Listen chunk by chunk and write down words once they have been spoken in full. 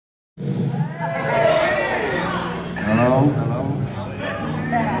Hello, hello,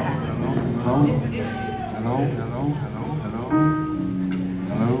 hello. Hello, hello, hello, hello, hello,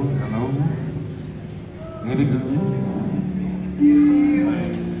 hello, hello. Any good?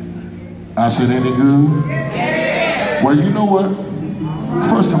 I said, any good? Well, you know what?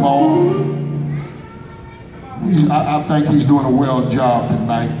 First of all, I think he's doing a well job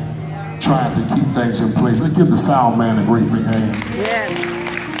tonight, trying to keep things in place. Let's give the sound man a great big hand. Yes.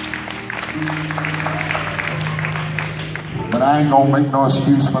 But I ain't gonna make no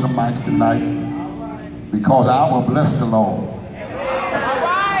excuse for the mics tonight, because I will bless the Lord. All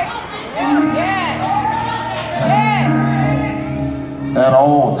right. Yes. Yes. At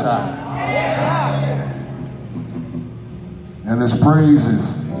all times. And his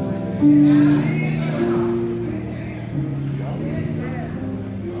praises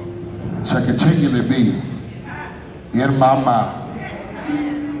shall continually be in my mouth.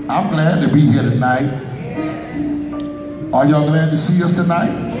 I'm glad to be here tonight. Are y'all glad to see us tonight?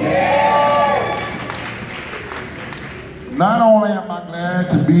 Not only am I glad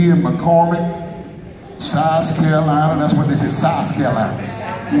to be in McCormick, South Carolina, that's what they say, South Carolina.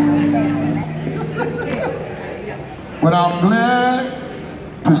 But I'm glad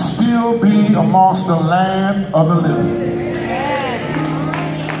to still be amongst the land of the living.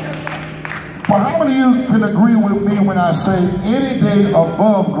 But how many of you can agree with me when I say any day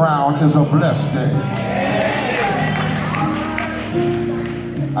above ground is a blessed day?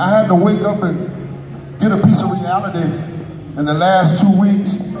 I had to wake up and get a piece of reality. In the last 2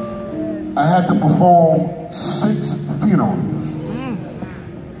 weeks, I had to perform 6 funerals.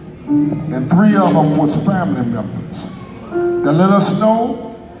 And 3 of them was family members. That let us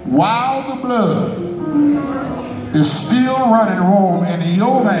know, while the blood is still running warm in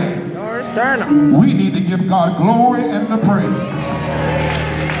your veins, we need to give God glory and the praise.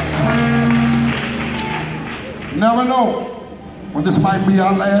 Never know. Well, this might be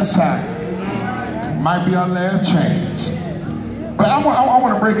our last time. It might be our last chance. But I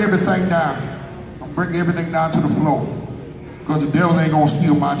want to break everything down. I'm breaking everything down to the floor, because the devil ain't going to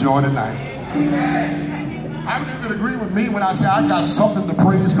steal my joy tonight. How many of you can agree with me when I say I got something to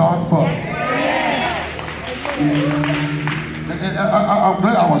praise God for? And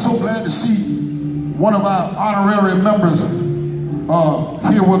I was so glad to see one of our honorary members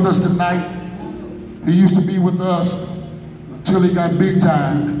here with us tonight. He used to be with us until he got big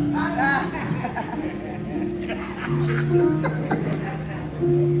time.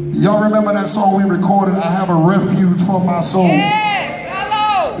 Y'all remember that song we recorded, I Have a Refuge for My Soul?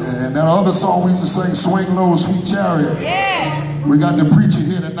 And that other song we used to sing, Swing Low, Sweet Chariot. We got the preacher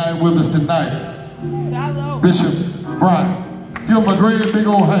here tonight with us tonight. Bishop Brian. Give him a great big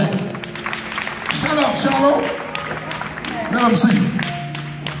old hand. Stand up, Shallow. Let him see.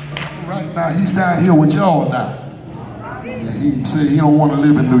 Right now, he's down here with y'all now. He said he don't want to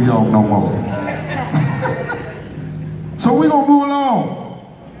live in New York no more. So we're going to move along.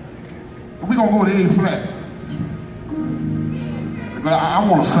 We're going to go to A flat. I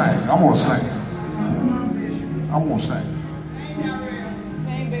want to sing. I want to sing. I want to sing.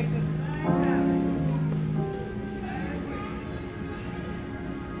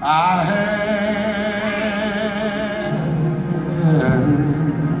 I have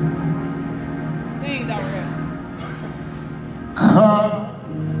Sing, Darrell. come.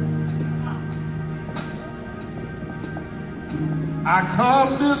 I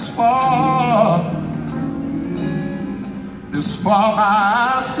come this far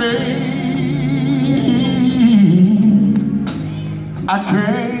by faith. I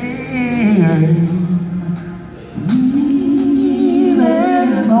can't lean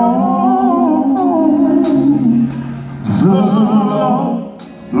on the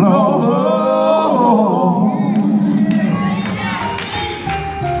Lord.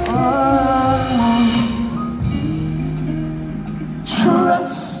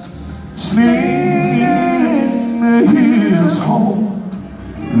 Trust in His holy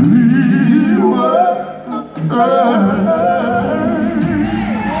word.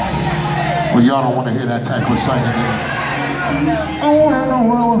 Well, y'all don't want to hear that type of singing. I want to know.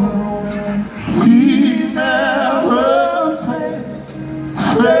 He never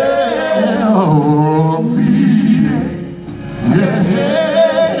failed me.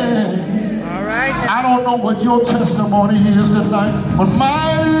 Yeah. All right. I don't know what your testimony is tonight, but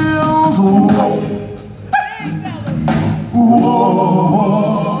mine is whoa.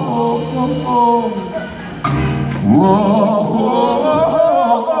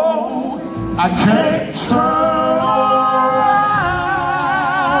 I can't turn around.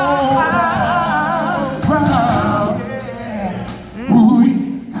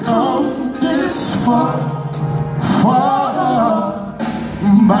 We come this far.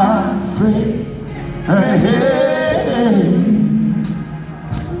 my faith. Hey, hey.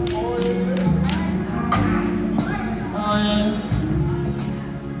 Oh yeah.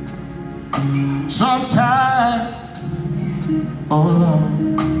 Sometimes, oh Lord,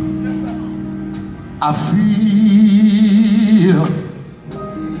 I feel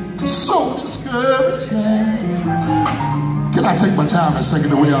so discouraged. Yeah. Can I take my time and sing it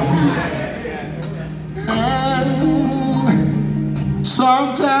the way I feel? And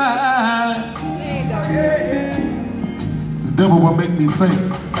sometimes the devil will make me think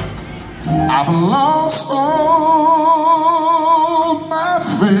I've lost all my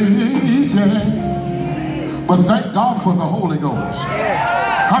faith. Yeah. But thank God for the Holy Ghost.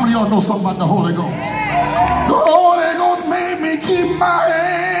 How many of y'all know something about the Holy Ghost? The Holy Ghost made me keep my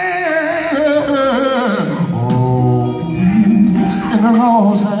hand. Oh, in the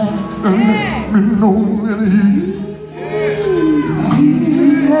Lord's hand, let me know that He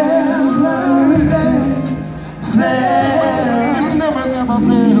never failed. Never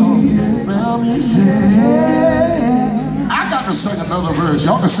failed me. I got to sing another verse.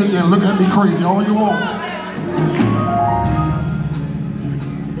 Y'all can sit there and look at me crazy all you want.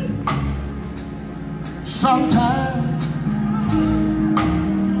 Sometimes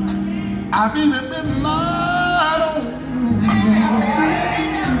I've even been lied on.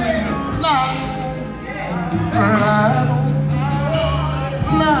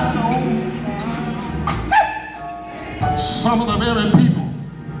 Some of the very people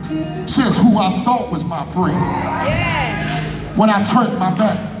since who I thought was my friend, when I turned my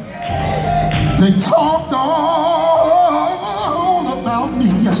back, they talked all about me.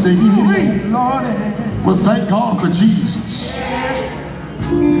 Yes, they did. But thank God for Jesus.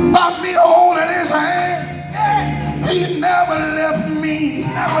 By me holding His hand, He never left me,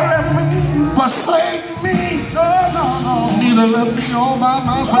 forsake me. Neither left me all by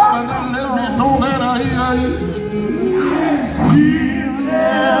myself, and then let me know that He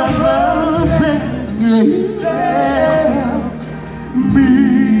never failed me.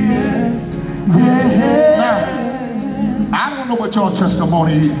 Now, I don't know what your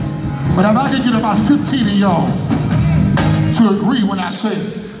testimony is, but if I can get about 15 of y'all to agree when I say,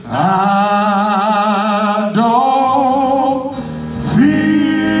 I don't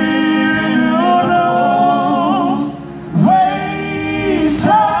feel no waste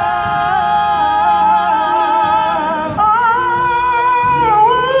time. Oh,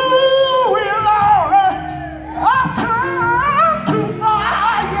 Lord, I've come too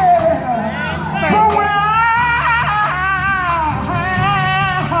far, yeah, from where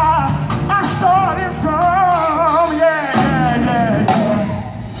I started from, yeah.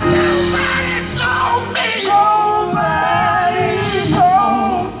 Nobody told me.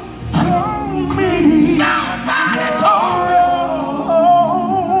 Nobody told me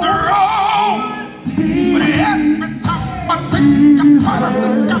the road. But it had me tough, my thing got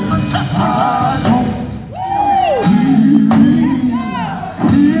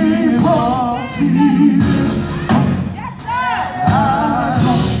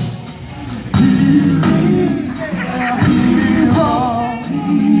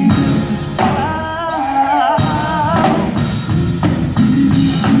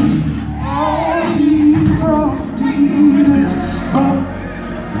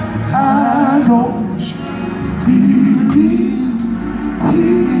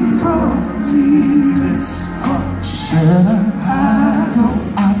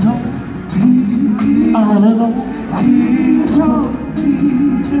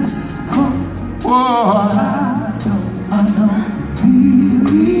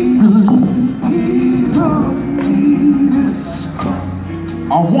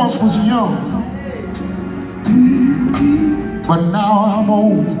I once was young, but now I'm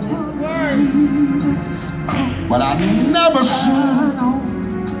old. But I never seen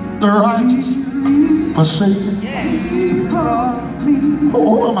the righteous forsaken.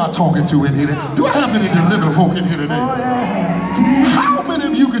 Who am I talking to in here? Do I have any delivered folk in here today? How many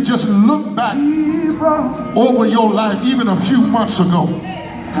of you could just look back over your life even a few months ago?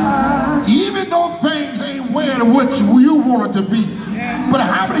 Even though things ain't where what you want it to be, but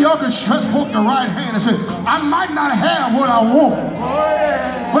how many of y'all can stretch forth the right hand and say, I might not have what I want,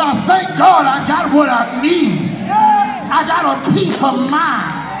 but I thank God I got what I need. I got a peace of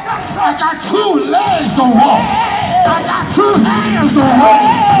mind. I got 2 legs to walk. I got 2 hands to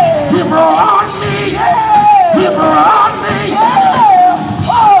wave. He brought me. He brought me.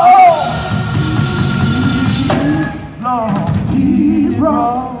 Lord, He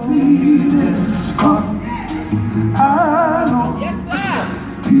brought me this far. I know.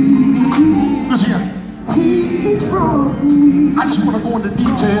 Listen here. I just want to go into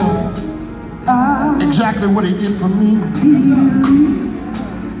detail exactly what he did for me.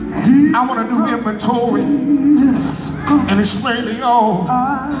 I want to do inventory and explain to y'all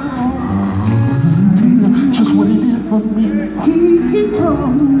just what he did for me.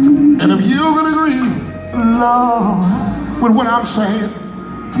 And if you're going to agree with what I'm saying,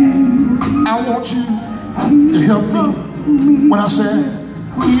 I want you to help me when I say,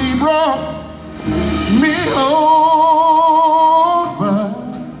 he brought me over.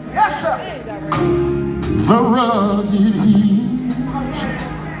 Yes, sir. The rugged hills.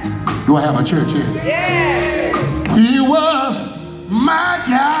 Do I have a church here? Yeah. He was my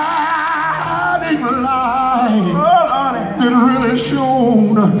guiding light. It really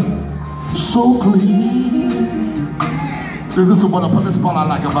shone so clean. This is what I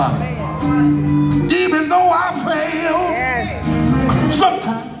like about it. Even though I fail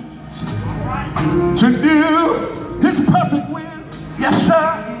sometimes to do his perfect will. Yes,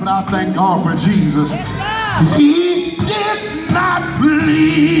 sir. But I thank God for Jesus. He did not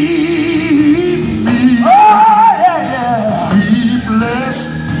leave me. Oh, yeah. He blessed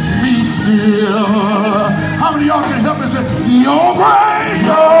me still. How many of y'all can help me say, your grace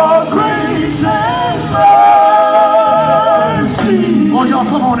and mercy. Oh, y'all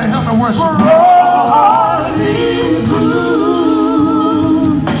come on and help me worship.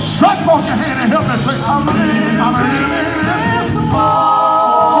 Strike forth your hand and help me say, I'm living this moment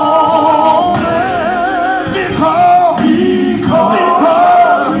because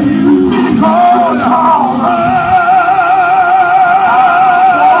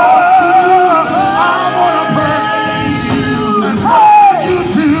I want to praise you and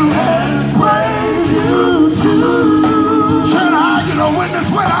praise you too. Should I get a witness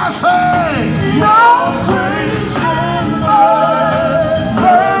when I say, your grace and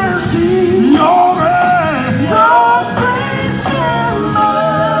mercy, your grace and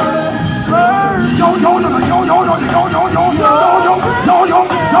mercy, yo,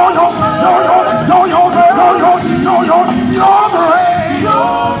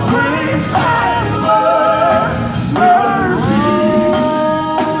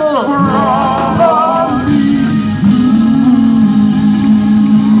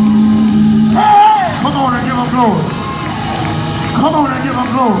 come on and give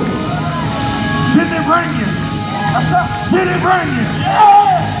him glory. Did he bring you? Did he bring you?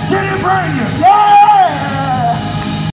 Yeah. Did he bring you? Yeah.